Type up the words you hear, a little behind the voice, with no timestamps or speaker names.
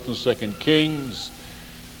and Second Kings,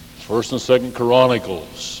 First and Second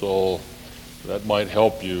Chronicles. So that might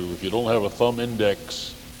help you. If you don't have a thumb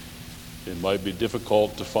index, it might be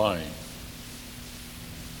difficult to find.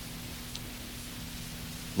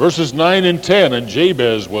 Verses 9 and 10, and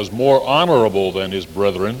Jabez was more honorable than his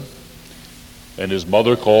brethren, and his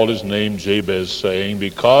mother called his name Jabez, saying,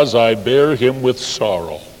 because I bear him with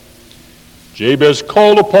sorrow. Jabez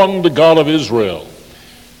called upon the God of Israel,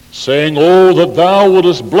 saying, oh, that thou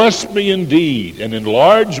wouldest bless me indeed, and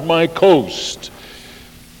enlarge my coast,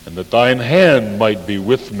 and that thine hand might be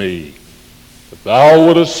with me, that thou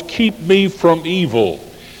wouldest keep me from evil,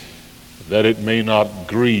 that it may not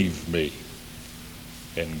grieve me.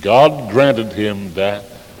 And God granted him that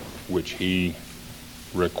which he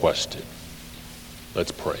requested.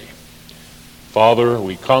 Let's pray. Father,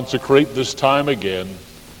 we consecrate this time again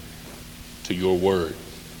to your word.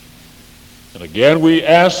 And again, we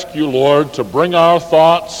ask you, Lord, to bring our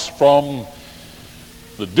thoughts from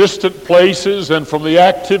the distant places and from the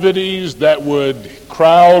activities that would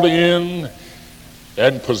crowd in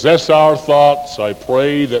and possess our thoughts. I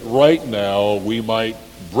pray that right now we might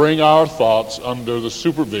bring our thoughts under the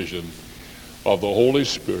supervision of the Holy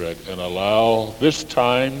Spirit and allow this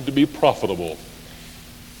time to be profitable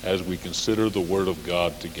as we consider the Word of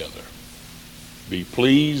God together. Be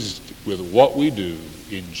pleased with what we do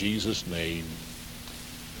in Jesus' name.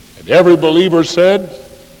 And every believer said,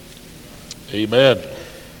 amen.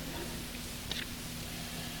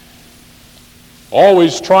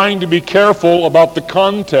 Always trying to be careful about the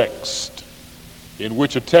context in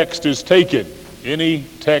which a text is taken. Any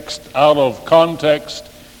text out of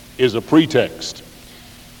context is a pretext.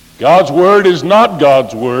 God's word is not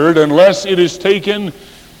God's word unless it is taken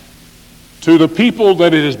to the people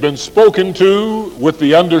that it has been spoken to with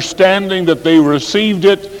the understanding that they received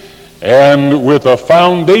it and with a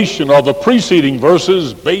foundation of the preceding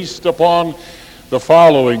verses based upon the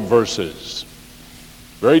following verses.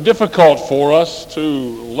 Very difficult for us to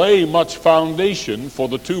lay much foundation for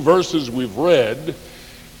the two verses we've read,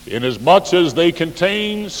 inasmuch as they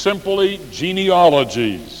contain simply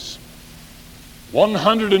genealogies.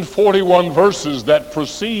 141 verses that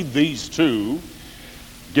precede these two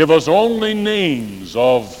give us only names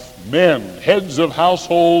of men, heads of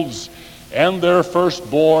households, and their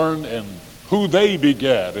firstborn, and who they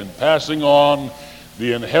begat, and passing on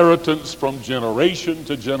the inheritance from generation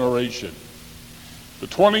to generation. The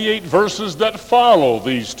 28 verses that follow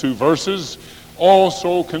these two verses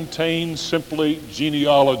also contain simply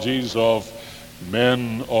genealogies of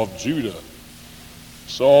men of Judah.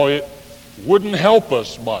 So it wouldn't help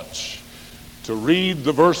us much to read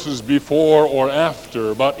the verses before or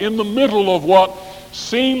after, but in the middle of what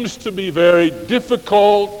seems to be very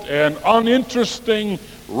difficult and uninteresting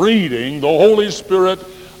reading, the Holy Spirit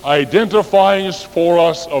identifies for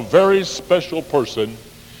us a very special person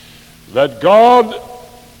that God,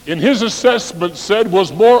 in his assessment, said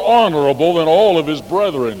was more honorable than all of his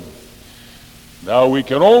brethren. Now we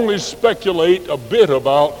can only speculate a bit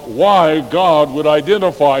about why God would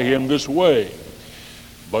identify him this way.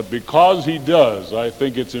 But because he does, I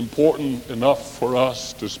think it's important enough for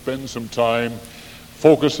us to spend some time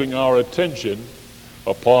focusing our attention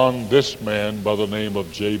upon this man by the name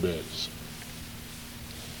of Jabez.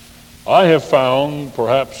 I have found,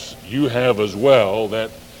 perhaps you have as well,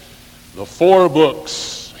 that the four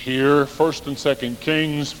books here, 1st and 2nd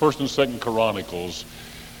Kings, 1st and 2nd Chronicles,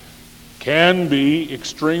 can be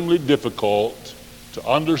extremely difficult to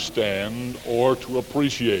understand or to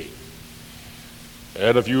appreciate.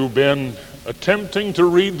 And if you've been attempting to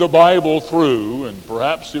read the Bible through, and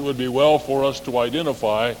perhaps it would be well for us to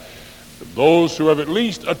identify those who have at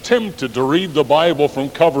least attempted to read the Bible from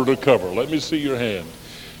cover to cover. Let me see your hand.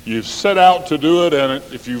 You've set out to do it, and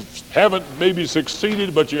if you haven't maybe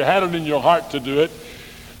succeeded, but you had it in your heart to do it,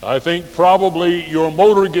 I think probably your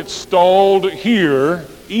motor gets stalled here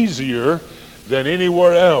easier than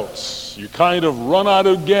anywhere else. You kind of run out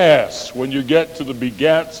of gas when you get to the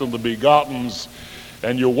begats and the begottens,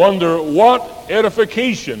 and you wonder what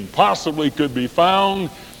edification possibly could be found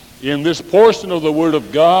in this portion of the Word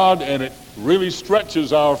of God, and it really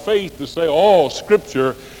stretches our faith to say all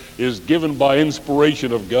Scripture is given by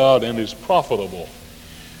inspiration of God and is profitable.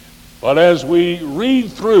 But as we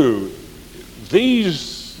read through,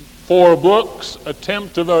 these four books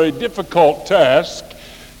attempt a very difficult task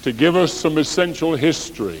to give us some essential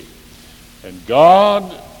history. And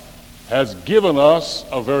God has given us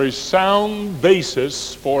a very sound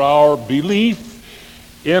basis for our belief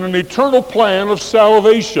in an eternal plan of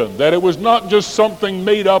salvation, that it was not just something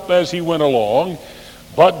made up as he went along,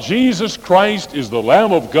 but Jesus Christ is the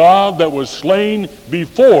Lamb of God that was slain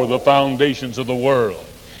before the foundations of the world.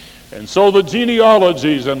 And so the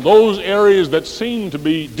genealogies and those areas that seem to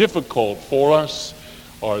be difficult for us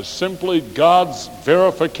are simply God's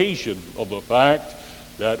verification of the fact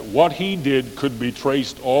that what he did could be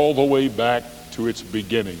traced all the way back to its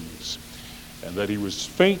beginnings, and that he was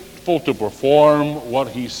faithful to perform what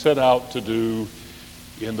he set out to do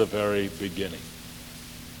in the very beginning.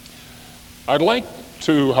 I'd like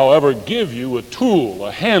to, however, give you a tool,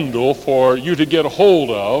 a handle for you to get hold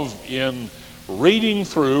of in reading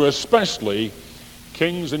through, especially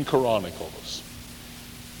Kings and Chronicles.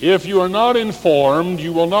 If you are not informed,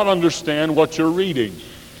 you will not understand what you're reading.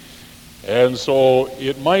 And so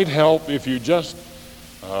it might help if you just,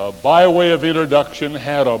 by way of introduction,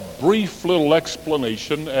 had a brief little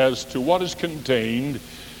explanation as to what is contained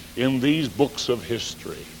in these books of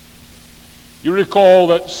history. You recall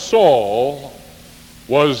that Saul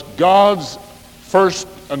was God's first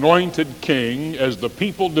anointed king as the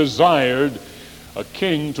people desired a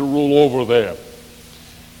king to rule over them.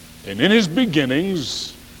 And in his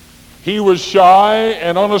beginnings, he was shy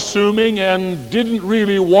and unassuming and didn't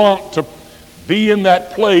really want to be in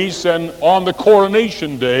that place, and on the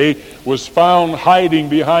coronation day was found hiding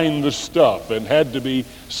behind the stuff and had to be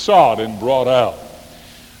sought and brought out.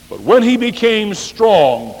 But when he became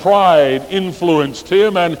strong, pride influenced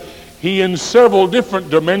him, and he in several different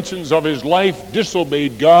dimensions of his life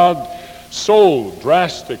disobeyed God so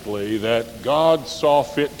drastically that God saw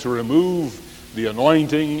fit to remove the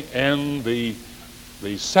anointing and the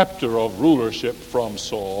scepter of rulership from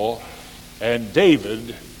Saul, and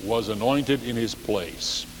David was anointed in his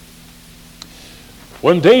place.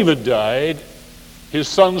 When David died, his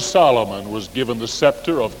son Solomon was given the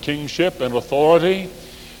scepter of kingship and authority,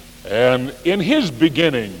 and in his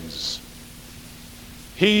beginnings,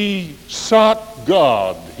 he sought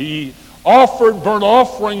God. He offered burnt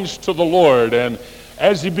offerings to the Lord, and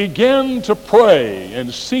as he began to pray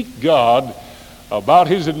and seek God about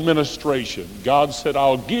his administration, God said,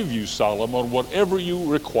 "I'll give you, Solomon, whatever you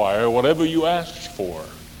require, whatever you ask for."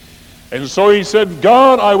 And so he said,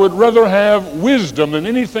 "God, I would rather have wisdom than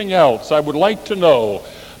anything else. I would like to know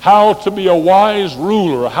how to be a wise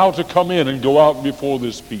ruler, how to come in and go out before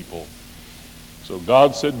this people." So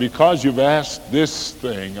God said, "Because you've asked this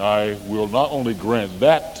thing, I will not only grant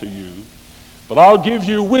that to you, but I'll give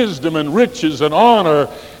you wisdom and riches and honor,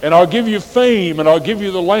 and I'll give you fame, and I'll give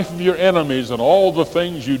you the life of your enemies, and all the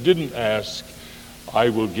things you didn't ask, I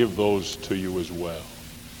will give those to you as well."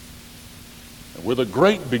 And with a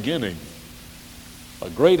great beginning, a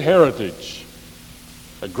great heritage,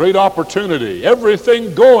 a great opportunity,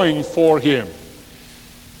 everything going for him,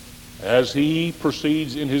 as he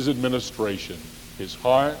proceeds in his administration, his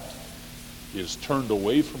heart is turned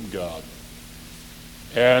away from God.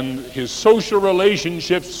 And his social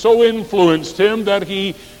relationships so influenced him that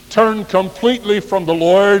he turned completely from the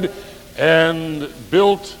Lord and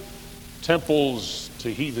built temples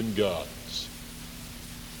to heathen gods.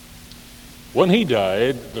 When he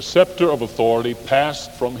died, the scepter of authority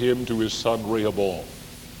passed from him to his son Rehoboam.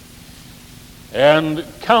 And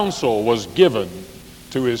counsel was given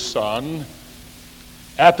to his son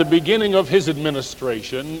at the beginning of his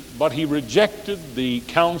administration, but he rejected the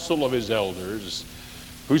counsel of his elders,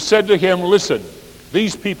 who said to him, "Listen,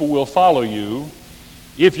 these people will follow you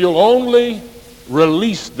if you'll only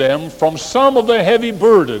release them from some of the heavy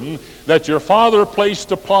burden that your father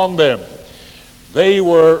placed upon them." They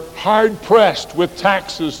were hard-pressed with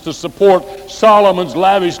taxes to support Solomon's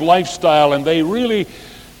lavish lifestyle, and they really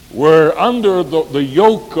were under the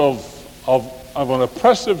yoke of an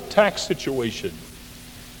oppressive tax situation.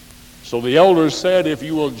 So the elders said, "If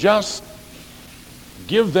you will just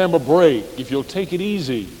give them a break, if you'll take it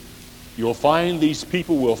easy, you'll find these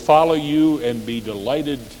people will follow you and be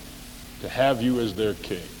delighted to have you as their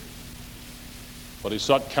king." But he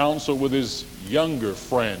sought counsel with his younger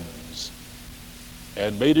friends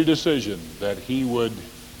and made a decision that he would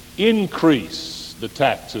increase the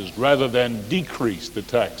taxes rather than decrease the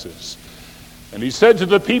taxes. And he said to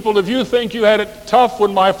the people, "If you think you had it tough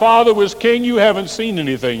when my father was king, you haven't seen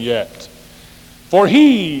anything yet. For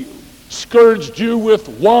he scourged you with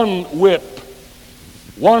one whip,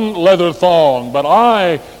 one leather thong, but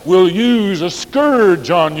I will use a scourge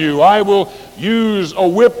on you. I will use a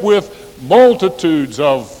whip with multitudes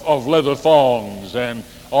of leather thongs, and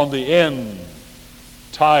on the end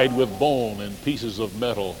tied with bone and pieces of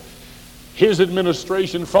metal." His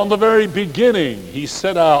administration, from the very beginning, he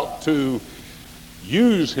set out to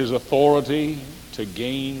use his authority to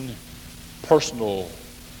gain personal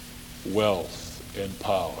wealth and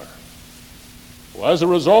power. Well, as a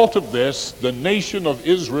result of this, the nation of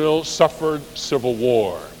Israel suffered civil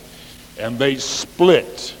war, and they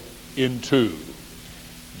split in two.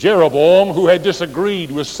 Jeroboam, who had disagreed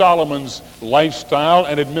with Solomon's lifestyle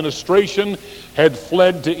and administration, had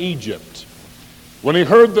fled to Egypt. When he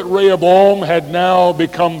heard that Rehoboam had now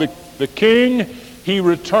become the king, he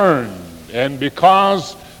returned. And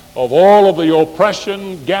because of all of the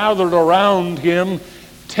oppression, gathered around him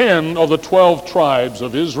 10 of the 12 tribes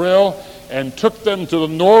of Israel and took them to the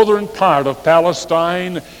northern part of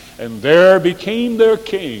Palestine, and there became their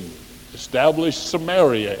king, established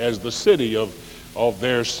Samaria as the city of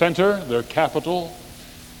their center, their capital.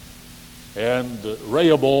 And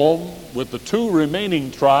Rehoboam, with the 2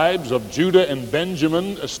 remaining tribes of Judah and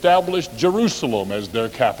Benjamin, established Jerusalem as their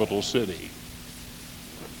capital city.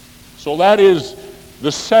 So that is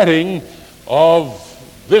the setting of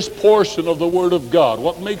this portion of the Word of God.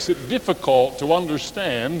 What makes it difficult to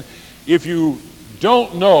understand if you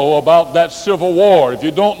don't know about that civil war, if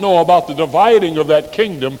you don't know about the dividing of that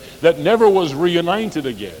kingdom that never was reunited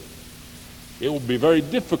again? It will be very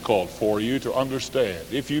difficult for you to understand.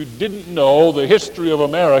 If you didn't know the history of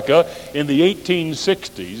America in the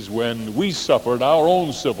 1860s, when we suffered our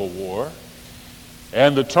own civil war,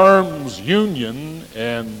 and the terms Union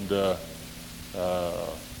and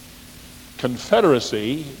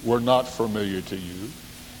Confederacy were not familiar to you,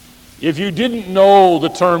 if you didn't know the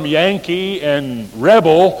term Yankee and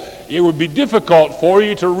Rebel, it would be difficult for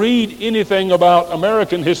you to read anything about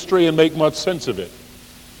American history and make much sense of it.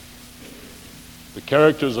 The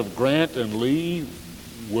characters of Grant and Lee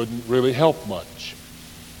wouldn't really help much.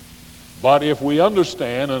 But if we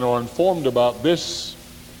understand and are informed about this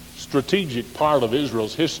strategic part of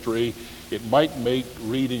Israel's history, it might make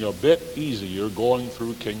reading a bit easier going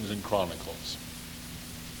through Kings and Chronicles.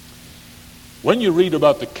 When you read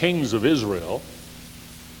about the kings of Israel,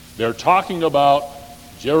 they're talking about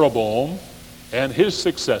Jeroboam and his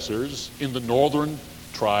successors in the northern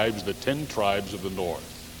tribes, the 10 tribes of the north,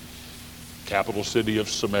 capital city of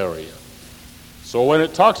Samaria. So when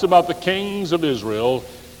it talks about the kings of Israel,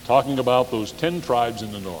 talking about those 10 tribes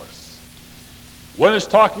in the north. When it's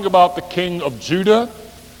talking about the king of Judah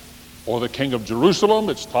or the king of Jerusalem,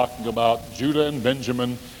 it's talking about Judah and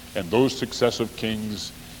Benjamin and those successive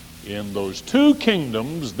kings in those 2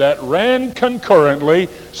 kingdoms that ran concurrently,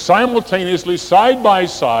 simultaneously, side by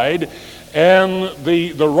side. And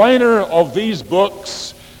the writer of these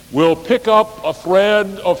books will pick up a thread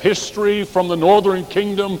of history from the northern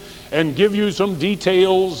kingdom and give you some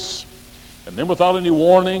details, and then without any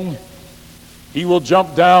warning, he will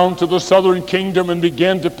jump down to the southern kingdom and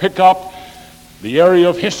begin to pick up the area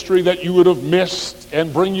of history that you would have missed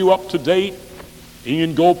and bring you up to date. He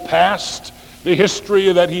can go past the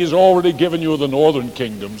history that he has already given you of the northern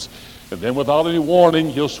kingdoms, and then without any warning,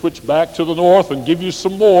 he'll switch back to the north and give you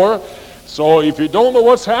some more. So if you don't know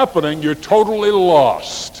what's happening, you're totally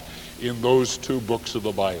lost in those 2 books of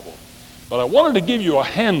the Bible. But I wanted to give you a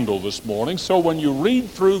handle this morning, so when you read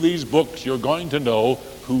through these books, you're going to know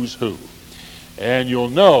who's who. And you'll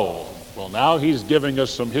know, well, now he's giving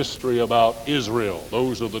us some history about Israel.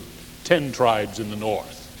 Those are the 10 tribes in the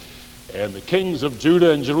north. And the kings of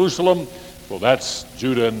Judah and Jerusalem, well, that's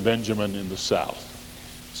Judah and Benjamin in the south.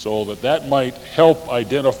 So that might help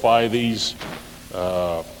identify this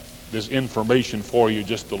information for you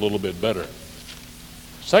just a little bit better.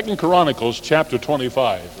 2 Chronicles chapter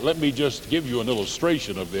 25. Let me just give you an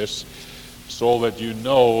illustration of this so that you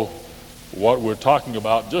know what we're talking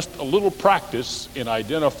about. Just a little practice in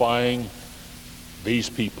identifying these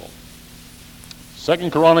people. 2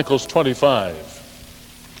 Chronicles 25.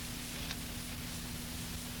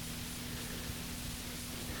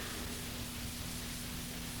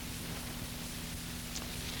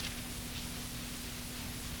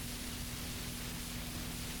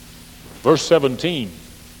 Verse 17.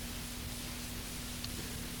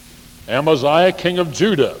 Amaziah, king of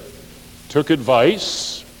Judah, took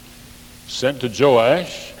advice, sent to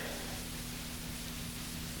Joash,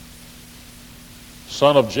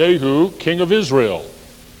 son of Jehu, king of Israel,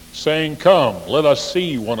 saying, "Come, let us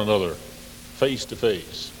see one another face to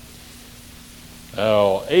face."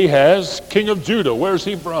 Now, Ahaz, king of Judah, where's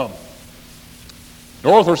he from?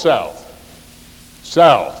 North or south?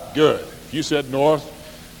 South. Good. If you said north,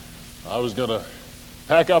 I was going to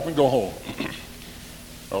pack up and go home.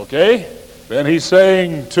 Okay? Then he's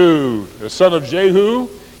saying to the son of Jehu,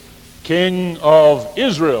 king of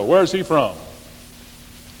Israel. Where's he from?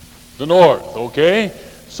 The north. Okay?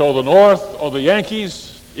 So the north are the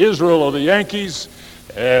Yankees, Israel are the Yankees,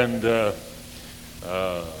 and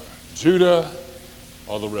Judah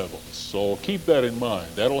are the rebels. So keep that in mind.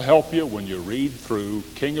 That'll help you when you read through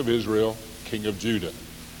king of Israel, king of Judah.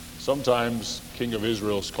 Sometimes king of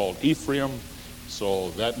Israel is called Ephraim,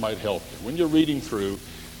 so that might help you. When you're reading through,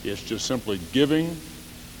 it's just simply giving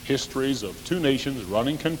histories of two nations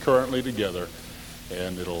running concurrently together,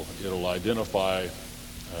 and it'll identify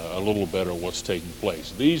a little better what's taking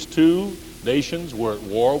place. These two nations were at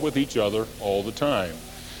war with each other all the time.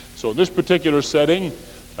 So in this particular setting,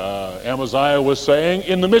 Amaziah was saying,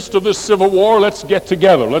 in the midst of this civil war, let's get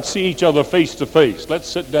together. Let's see each other face to face. Let's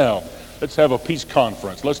sit down. Let's have a peace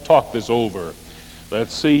conference. Let's talk this over.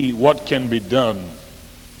 Let's see what can be done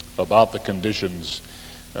about the conditions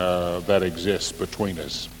that exist between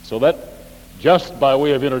us. So that, just by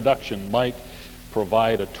way of introduction, might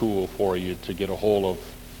provide a tool for you to get a hold of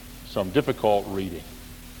some difficult reading.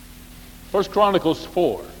 1 Chronicles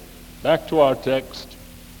 4, back to our text.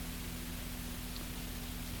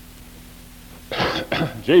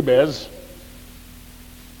 Jabez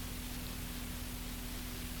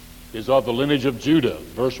is of the lineage of Judah,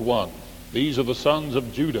 verse 1. These are the sons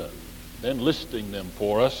of Judah, then listing them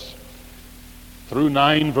for us through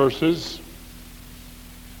 9 verses.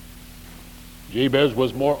 Jabez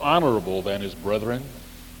was more honorable than his brethren.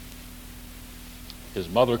 His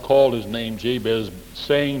mother called his name Jabez,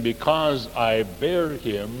 saying, because I bear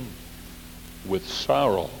him with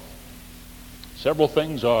sorrow. Several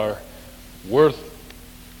things are worth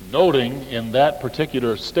noting in that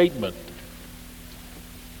particular statement.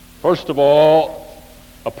 First of all,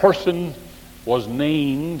 a person was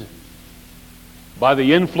named by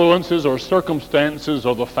the influences or circumstances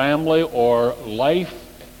of the family or life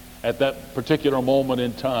at that particular moment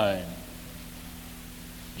in time.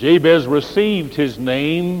 Jabez received his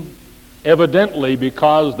name evidently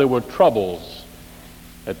because there were troubles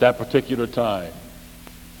at that particular time.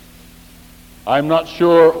 I'm not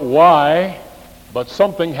sure why, but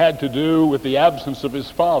something had to do with the absence of his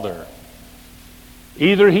father.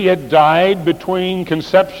 Either he had died between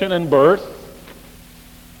conception and birth,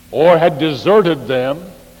 or had deserted them.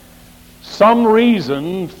 Some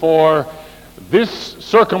reason for this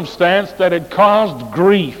circumstance that had caused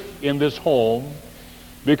grief in this home,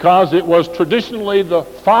 because it was traditionally the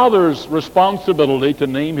father's responsibility to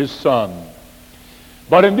name his son.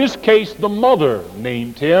 But in this case, the mother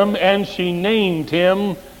named him, and she named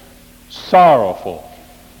him Sorrowful,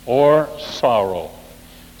 or Sorrow.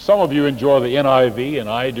 Some of you enjoy the NIV, and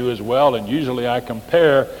I do as well, and usually I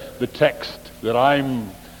compare the text that I'm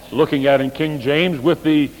looking at in King James with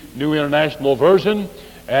the New International Version,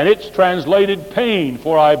 and it's translated pain,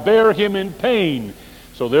 for I bear him in pain.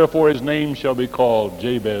 So therefore his name shall be called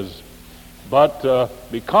Jabez. But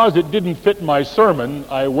because it didn't fit my sermon,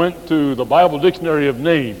 I went to the Bible Dictionary of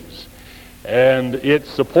Names, and it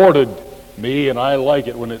supported me, and I like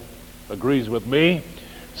it when it agrees with me.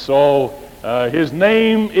 So his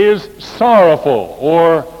name is Sorrowful,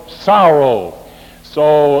 or Sorrow.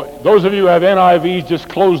 So those of you who have NIVs, just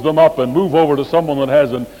close them up and move over to someone that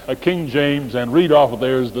has a King James and read off of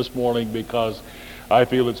theirs this morning, because I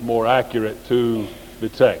feel it's more accurate to the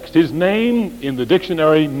text. His name in the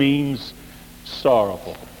dictionary means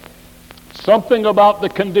sorrowful. Something about the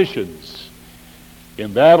conditions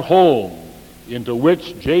in that home into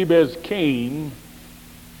which Jabez came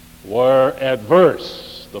were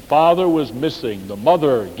adverse. The father was missing. The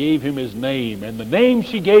mother gave him his name, and the name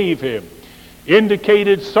she gave him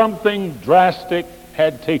indicated something drastic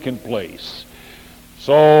had taken place.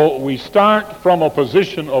 So we start from a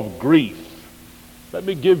position of grief. Let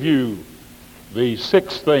me give you the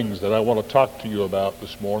 6 things that I want to talk to you about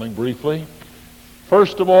this morning briefly.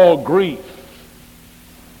 First of all, grief.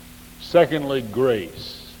 Secondly,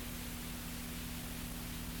 grace.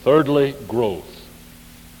 Thirdly, growth.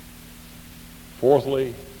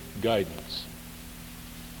 Fourthly, guidance.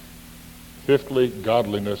 Fifthly,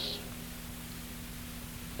 godliness.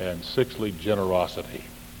 And sixthly, generosity.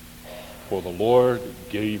 For the Lord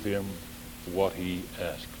gave him what he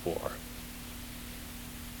asked for.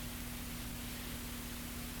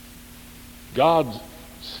 God's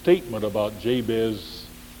statement about Jabez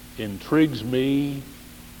intrigues me,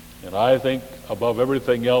 and I think above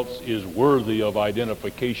everything else is worthy of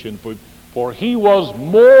identification, for he was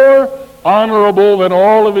more honorable than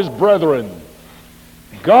all of his brethren.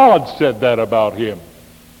 God said that about him.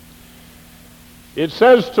 It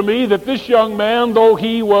says to me that this young man, though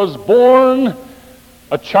he was born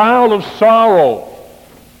a child of sorrow,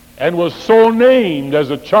 and was so named as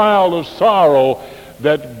a child of sorrow,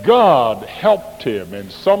 that God helped him,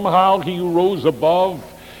 and somehow he rose above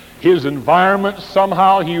his environment.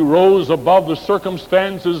 Somehow he rose above the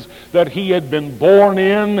circumstances that he had been born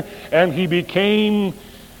in, and he became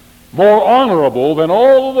more honorable than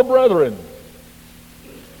all of the brethren.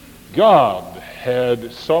 God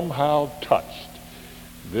had somehow touched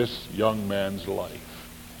this young man's life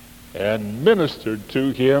and ministered to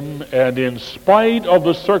him, and in spite of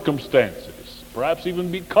the circumstances, perhaps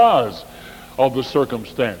even because of the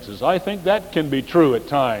circumstances. I think that can be true at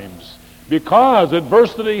times. Because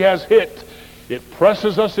adversity has hit, it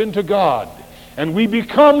presses us into God, and we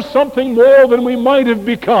become something more than we might have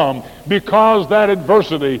become because that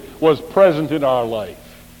adversity was present in our life.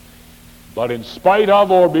 But in spite of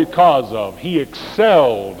or because of, he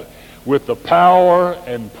excelled with the power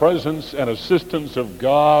and presence and assistance of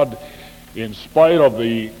God in spite of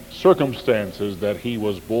the circumstances that he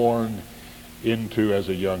was born into as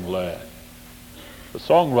a young lad. The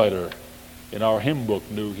songwriter in our hymn book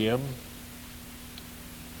knew him.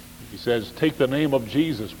 He says, "Take the name of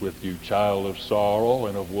Jesus with you, child of sorrow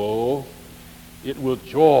and of woe. It will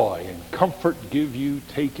joy and comfort give you.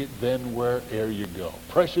 Take it then where'er you go.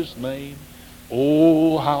 Precious name,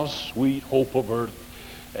 oh, how sweet hope of earth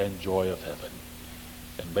and joy of heaven."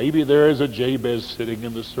 And maybe there is a Jabez sitting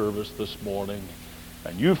in the service this morning,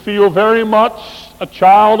 and you feel very much a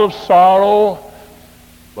child of sorrow,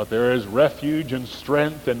 but there is refuge and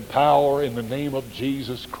strength and power in the name of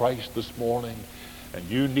Jesus Christ this morning. And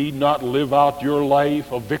you need not live out your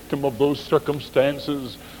life a victim of those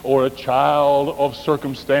circumstances or a child of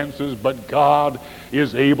circumstances, but God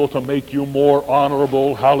is able to make you more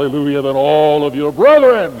honorable, hallelujah, than all of your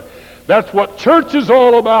brethren. That's what church is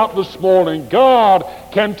all about this morning. God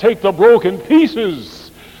can take the broken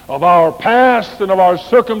pieces of our past and of our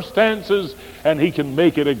circumstances, and he can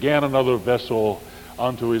make it again another vessel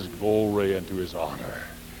unto his glory and to his honor.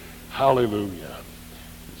 Hallelujah.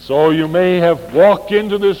 So you may have walked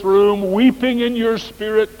into this room weeping in your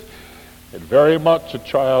spirit and very much a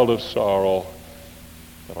child of sorrow.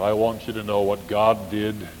 But I want you to know what God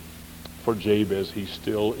did for Jabez, he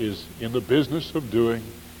still is in the business of doing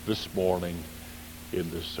this morning in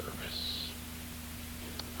this service.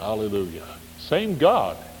 Hallelujah. Same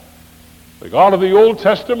God. The God of the Old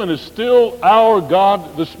Testament is still our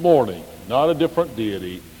God this morning. Not a different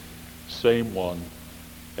deity. Same one.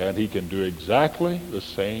 And he can do exactly the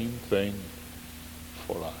same thing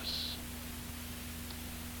for us.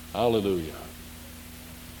 Hallelujah.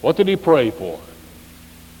 What did he pray for?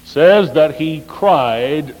 It says that he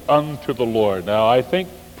cried unto the Lord. Now I think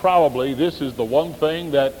probably this is the one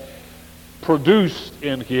thing that produced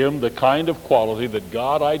in him the kind of quality that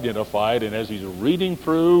God identified, and as he's reading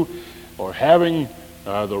through or having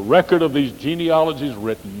the record of these genealogies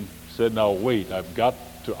written, said, now wait, I've got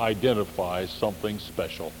to identify something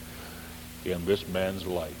special in this man's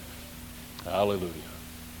life. Hallelujah.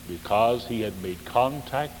 Because he had made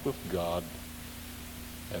contact with God,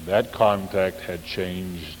 and that contact had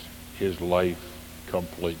changed his life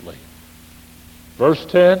completely. Verse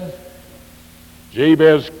 10,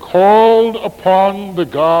 Jabez called upon the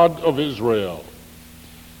God of Israel,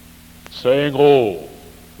 saying, "Oh,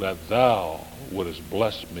 that thou wouldest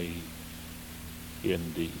bless me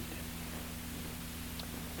indeed."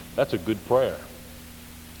 That's a good prayer.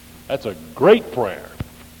 That's a great prayer.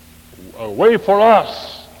 A way for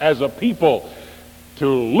us as a people to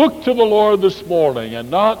look to the Lord this morning,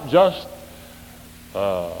 and not just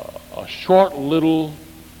a short little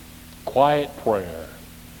quiet prayer,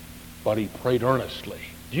 but he prayed earnestly.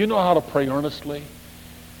 Do you know how to pray earnestly?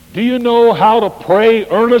 Do you know how to pray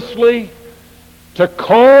earnestly? To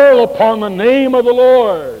call upon the name of the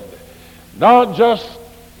Lord, not just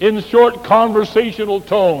in short conversational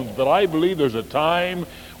tones, but I believe there's a time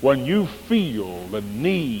when you feel the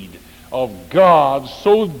need of God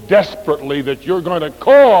so desperately that you're going to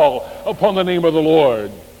call upon the name of the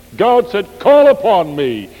Lord. God said, "Call upon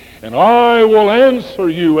me, and I will answer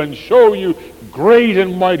you and show you great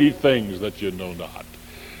and mighty things that you know not."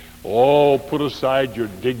 Oh, put aside your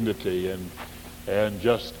dignity and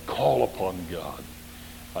just call upon God.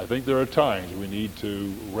 I think there are times we need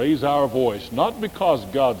to raise our voice, not because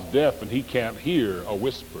God's deaf and he can't hear a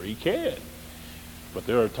whisper. He can. But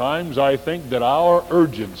there are times, I think, that our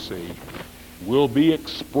urgency will be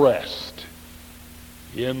expressed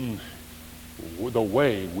in the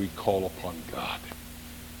way we call upon God.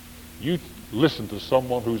 You listen to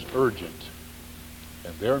someone who's urgent,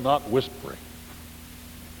 and they're not whispering.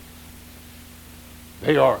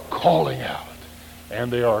 They are calling out, and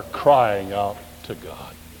they are crying out to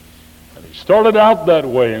God. And he started out that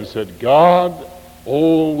way and said, "God,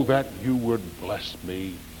 oh, that you would bless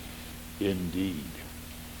me indeed."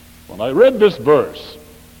 When I read this verse,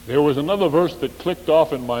 there was another verse that clicked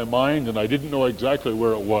off in my mind, and I didn't know exactly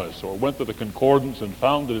where it was. So I went to the concordance and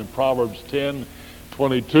found it in Proverbs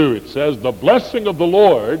 10:22. It says, "The blessing of the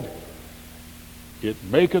Lord, it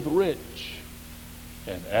maketh rich,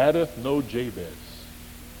 and addeth no Jabez,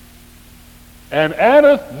 and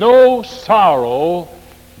addeth no sorrow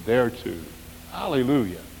thereto."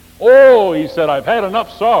 Hallelujah. Oh, he said, I've had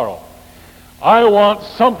enough sorrow. I want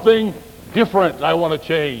something different. I want to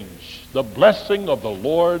change. The blessing of the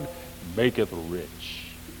Lord maketh rich.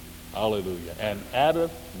 Hallelujah. And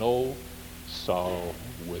addeth no sorrow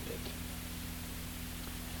with it.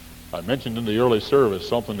 I mentioned in the early service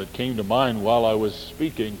something that came to mind while I was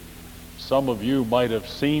speaking. Some of you might have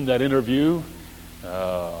seen that interview.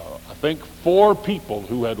 I think 4 people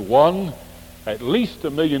who had won at least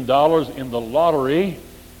 $1 million in the lottery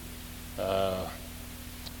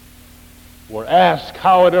were asked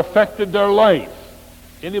how it affected their life.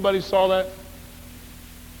 Anybody saw that?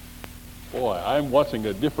 Boy, I'm watching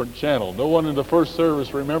a different channel. No one in the first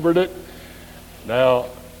service remembered it. Now,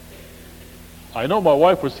 I know my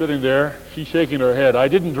wife was sitting there. She's shaking her head. I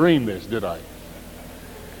didn't dream this, did I?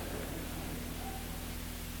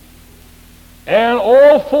 And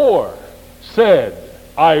all 4 said,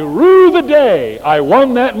 I rue the day I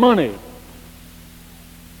won that money.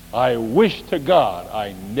 I wish to God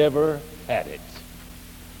I never had it.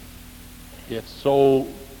 It so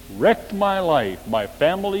wrecked my life. My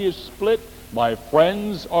family is split. My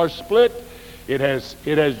friends are split. It has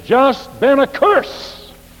just been a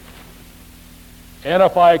curse. And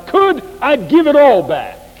if I could, I'd give it all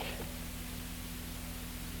back.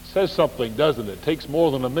 Says something, doesn't it? It takes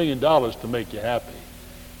more than $1 million to make you happy.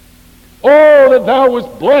 Oh, that thou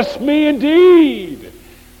wouldst bless me indeed.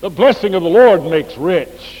 The blessing of the Lord makes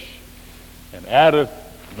rich and addeth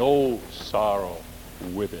no sorrow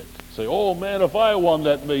with it. Say, oh man, if I won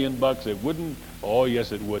that $1 million, it wouldn't. Oh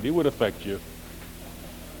yes, it would. It would affect you.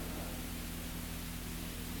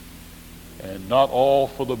 And not all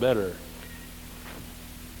for the better.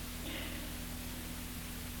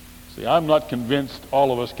 See, I'm not convinced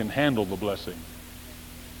all of us can handle the blessing.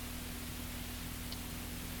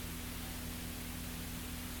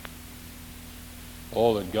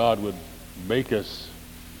 Oh, that God would make us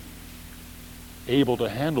able to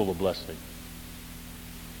handle the blessing.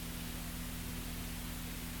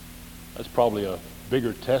 That's probably a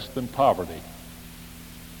bigger test than poverty.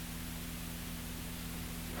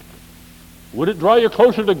 Would it draw you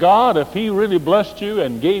closer to God if He really blessed you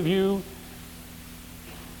and gave you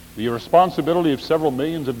the responsibility of several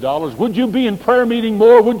millions of dollars? Would you be in prayer meeting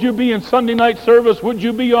more? Would you be in Sunday night service? Would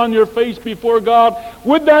you be on your face before God?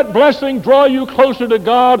 Would that blessing draw you closer to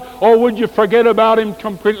God, or would you forget about Him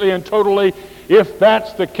completely and totally? If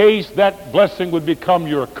that's the case, that blessing would become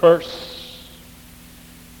your curse.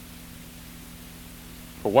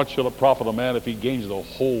 For what shall it profit a man if he gains the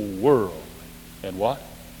whole world and what?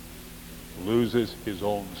 Loses his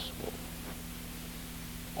own soul.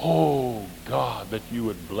 Oh, God, that you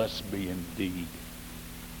would bless me indeed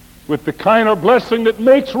with the kind of blessing that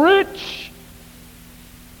makes rich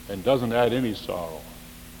and doesn't add any sorrow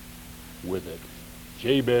with it.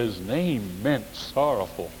 Jabez's name meant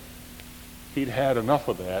sorrowful. He'd had enough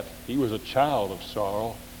of that. He was a child of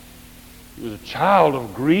sorrow. He was a child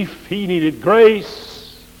of grief. He needed grace.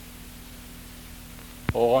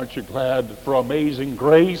 Oh, aren't you glad for amazing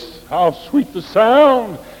grace? How sweet the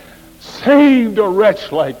sound! Saved a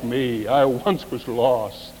wretch like me. I once was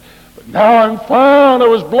lost, but now I'm found. I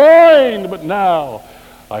was blind, but now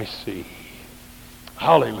I see.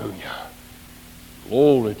 Hallelujah.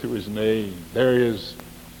 Glory to His name. There is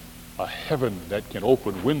a heaven that can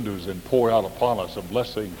open windows and pour out upon us a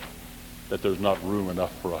blessing that there's not room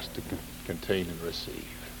enough for us to contain and receive.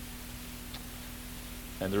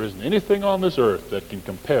 And there isn't anything on this earth that can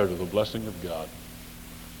compare to the blessing of God.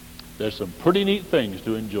 There's some pretty neat things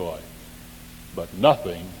to enjoy, but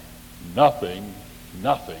nothing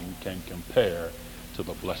can compare to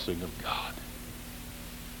the blessing of God.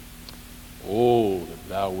 Oh, that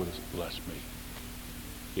thou wouldest bless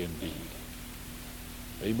me indeed.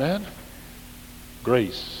 Amen?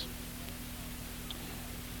 Grace.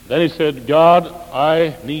 Then he said, God,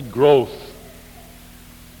 I need growth,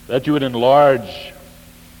 that you would enlarge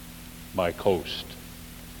my coast.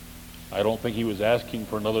 I don't think he was asking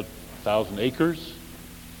for another 1,000 acres.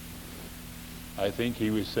 I think he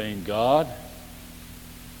was saying, God,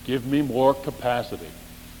 give me more capacity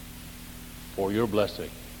for your blessing.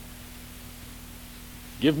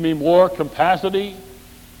 Give me more capacity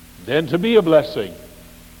than to be a blessing.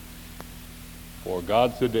 For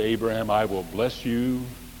God said to Abraham, I will bless you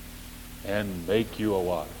and make you a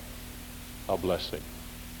what? A blessing.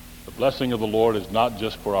 The blessing of the Lord is not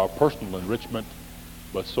just for our personal enrichment,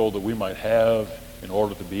 but so that we might have in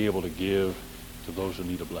order to be able to give to those who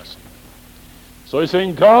need a blessing. So he's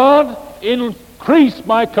saying, God, increase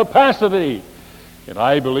my capacity. And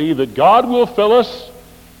I believe that God will fill us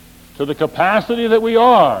to the capacity that we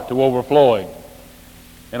are, to overflowing.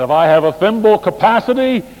 And if I have a thimble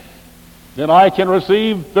capacity, then I can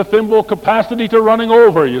receive the thimble capacity to running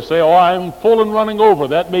over. You say, oh, I'm full and running over.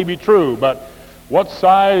 That may be true, but what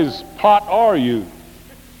size pot are you?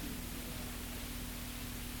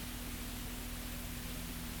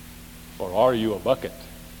 Or are you a bucket?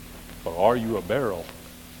 Or are you a barrel?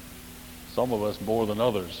 Some of us more than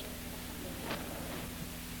others.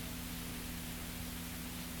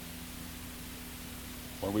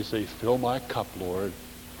 When we say, fill my cup, Lord,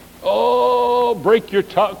 oh, break your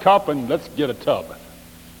cup and let's get a tub.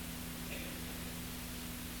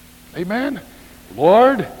 Amen?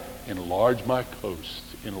 Lord, enlarge my coast,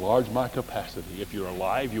 enlarge my capacity. If you're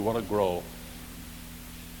alive, you want to grow.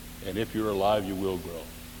 And if you're alive, you will grow.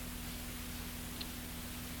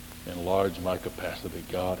 Enlarge my capacity.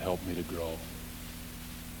 God, help me to grow.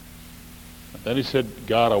 And then he said,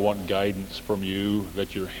 God, I want guidance from you,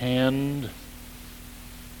 that your hand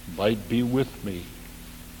might be with me.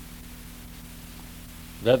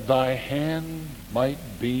 That thy hand might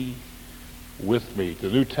be with me. The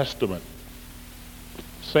New Testament,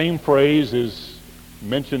 same phrase is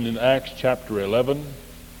mentioned in Acts chapter 11,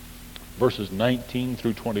 verses 19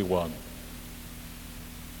 through 21.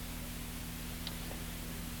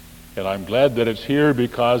 And I'm glad that it's here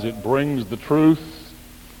because it brings the truth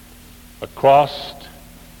across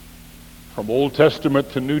from Old Testament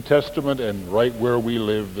to New Testament and right where we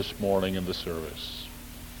live this morning in the service.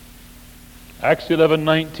 Acts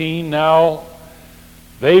 11:19, now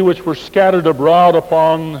they which were scattered abroad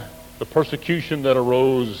upon the persecution that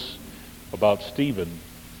arose about Stephen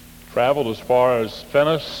traveled as far as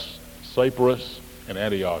Phoenix, Cyprus, and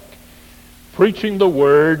Antioch, preaching the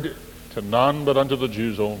word to none but unto the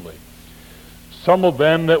Jews only. Some of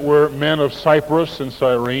them that were men of Cyprus and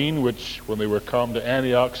Cyrene, which when they were come to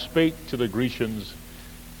Antioch spake to the Grecians,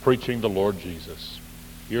 preaching the Lord Jesus.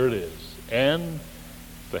 Here it is. And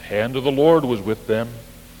the hand of the Lord was with them,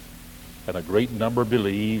 and a great number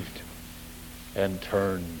believed and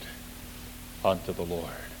turned unto the Lord.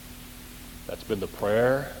 That's been the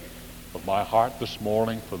prayer of my heart this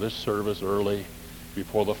morning for this service early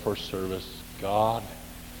before the first service. God,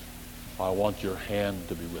 I want your hand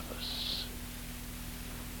to be with us.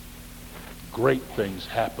 Great things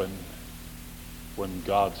happen when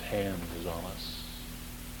God's hand is on us.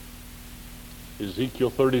 Ezekiel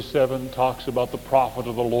 37 talks about the prophet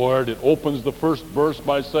of the Lord. It opens the first verse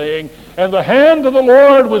by saying, and the hand of the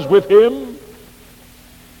Lord was with him.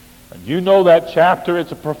 And you know that chapter.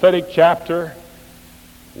 It's a prophetic chapter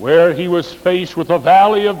where he was faced with a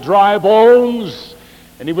valley of dry bones.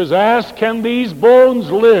 And he was asked, can these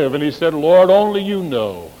bones live? And he said, Lord, only you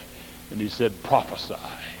know. And he said, prophesy.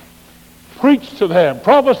 Preach to them,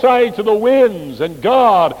 prophesy to the winds. And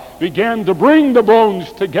God began to bring the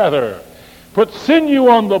bones together, put sinew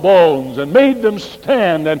on the bones, and made them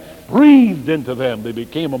stand, and breathed into them. They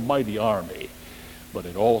became a mighty army. But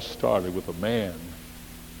it all started with a man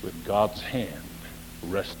with God's hand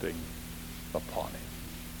resting upon him.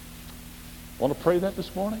 Want to pray that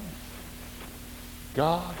this morning?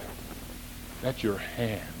 God, let your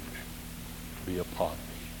hand be upon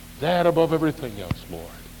me. That above everything else, Lord.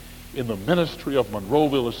 In the ministry of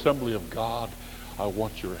Monroeville Assembly of God, I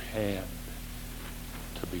want your hand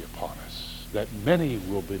to be upon us, that many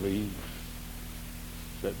will believe,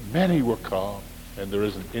 that many will come, and there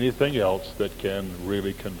isn't anything else that can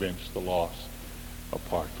really convince the lost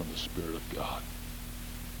apart from the Spirit of God.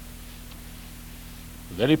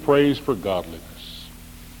 And then he prays for godliness,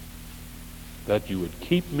 that you would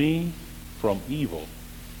keep me from evil.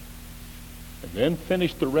 And then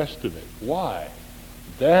finish the rest of it. Why?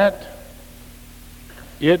 That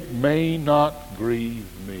it may not grieve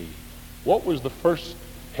me. What was the first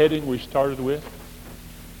heading we started with?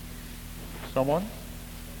 Someone?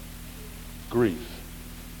 Grief.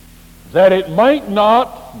 That it might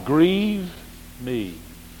not grieve me.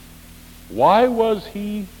 Why was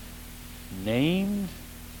he named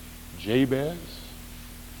Jabez?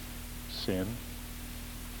 Sin.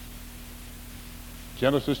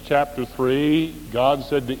 Genesis chapter 3, God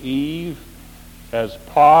said to Eve, as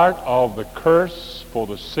part of the curse for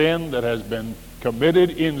the sin that has been committed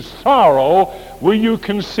in sorrow, will you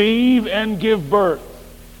conceive and give birth?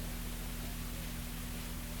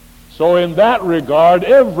 So in that regard,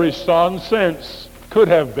 every son since could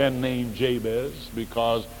have been named Jabez,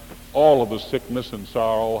 because all of the sickness and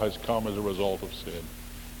sorrow has come as a result of sin.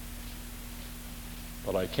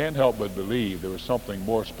 But I can't help but believe there was something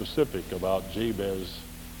more specific about Jabez's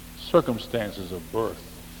circumstances of birth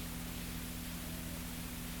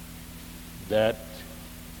that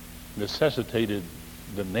necessitated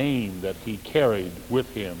the name that he carried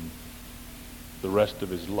with him the rest of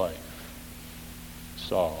his life.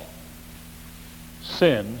 Sorrow.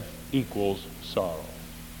 Sin equals sorrow.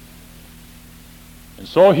 And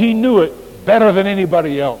so he knew it better than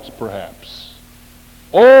anybody else, perhaps.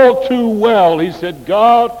 All too well, he said,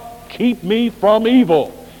 God, keep me from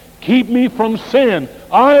evil. Keep me from sin.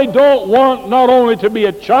 I don't want not only to be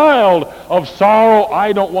a child of sorrow,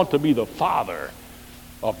 I don't want to be the father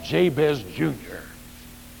of Jabez Jr.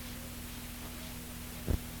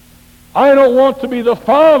 I don't want to be the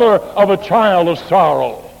father of a child of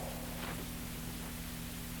sorrow,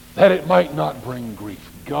 that it might not bring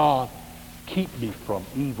grief. God, keep me from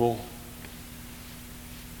evil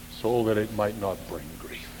so that it might not bring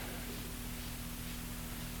grief.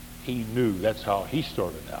 He knew that's how he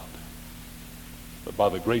started out. But by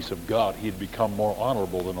the grace of God, he had become more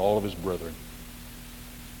honorable than all of his brethren.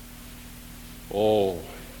 Oh,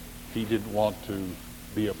 he didn't want to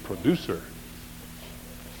be a producer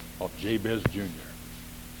of Jabez Jr.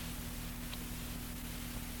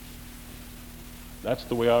 That's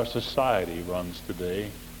the way our society runs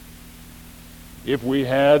today. If we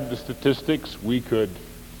had the statistics, we could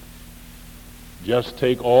just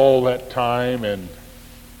take all that time and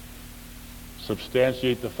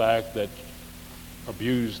substantiate the fact that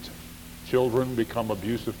abused children become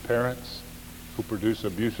abusive parents, who produce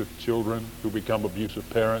abusive children, who become abusive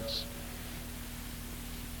parents.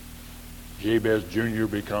 Jabez Jr.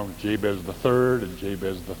 becomes Jabez the third, and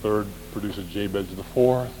Jabez the third produces Jabez the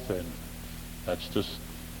fourth, and that's just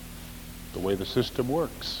the way the system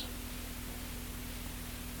works.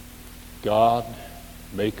 God,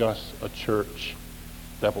 make us a church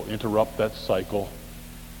that will interrupt that cycle,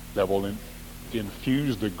 that will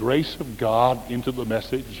infuse the grace of God into the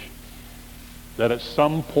message, that at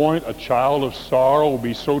some point a child of sorrow will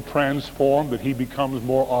be so transformed that he becomes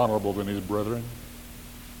more honorable than his brethren.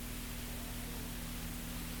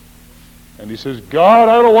 And he says, God,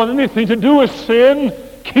 I don't want anything to do with sin.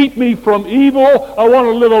 Keep me from evil. I want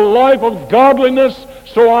to live a life of godliness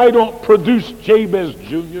so I don't produce Jabez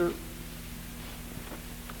Jr.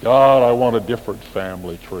 God, I want a different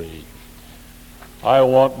family tree. I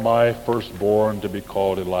want my firstborn to be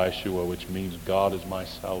called Elishua, which means God is my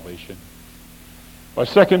salvation. My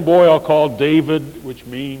second boy I'll call David, which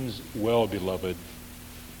means well-beloved.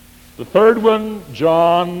 The third one,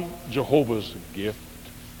 John, Jehovah's gift.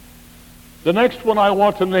 The next one I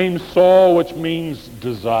want to name Saul, which means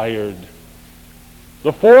desired.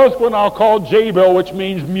 The fourth one I'll call Jabel, which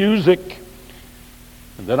means music.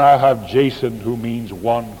 And then I have Jason, who means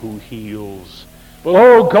one who heals. But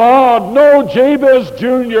oh God, no, Jabez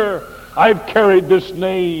Jr., I've carried this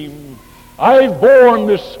name. I've borne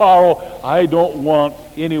this sorrow. I don't want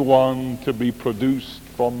anyone to be produced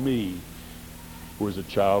from me who is a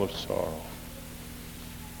child of sorrow.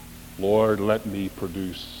 Lord, let me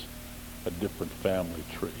produce a different family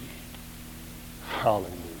tree.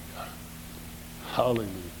 Hallelujah. Hallelujah.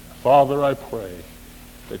 Father, I pray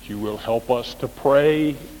that you will help us to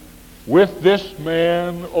pray with this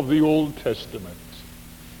man of the Old Testament.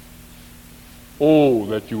 Oh,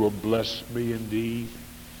 that you will bless me indeed.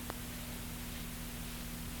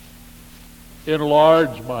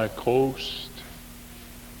 Enlarge my coast.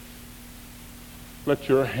 Let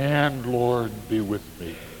your hand, Lord, be with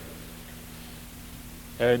me.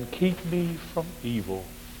 And keep me from evil,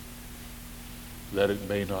 that it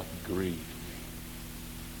may not grieve